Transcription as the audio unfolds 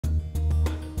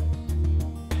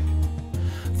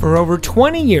For over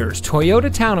 20 years,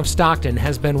 Toyota Town of Stockton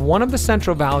has been one of the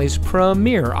Central Valley's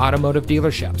premier automotive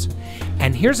dealerships.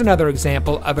 And here's another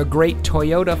example of a great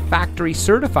Toyota factory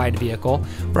certified vehicle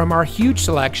from our huge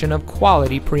selection of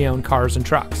quality pre-owned cars and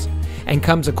trucks. And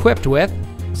comes equipped with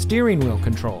steering wheel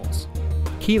controls,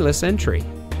 keyless entry,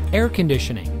 air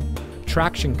conditioning,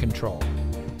 traction control,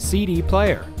 CD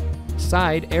player,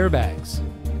 side airbags,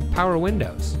 power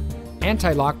windows,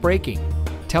 anti-lock braking,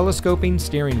 telescoping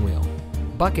steering wheel,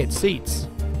 bucket seats,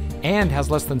 and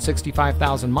has less than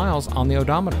 65,000 miles on the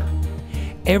odometer.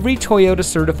 Every Toyota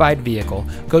certified vehicle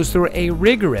goes through a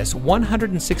rigorous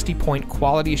 160-point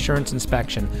quality assurance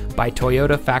inspection by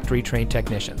Toyota factory trained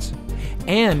technicians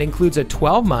and includes a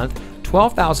 12-month,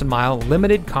 12,000-mile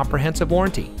limited comprehensive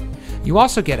warranty. You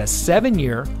also get a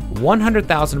 7-year,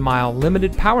 100,000-mile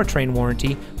limited powertrain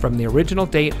warranty from the original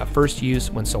date of first use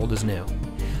when sold as new.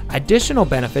 Additional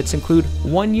benefits include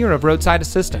 1 year of roadside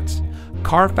assistance,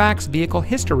 Carfax Vehicle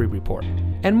History Report,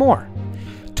 and more.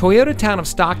 Toyota Town of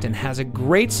Stockton has a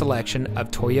great selection of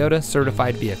Toyota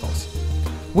certified vehicles.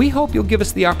 We hope you'll give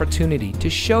us the opportunity to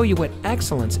show you what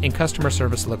excellence in customer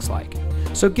service looks like.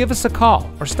 So give us a call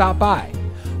or stop by.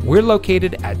 We're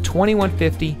located at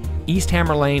 2150 East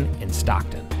Hammer Lane in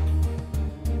Stockton.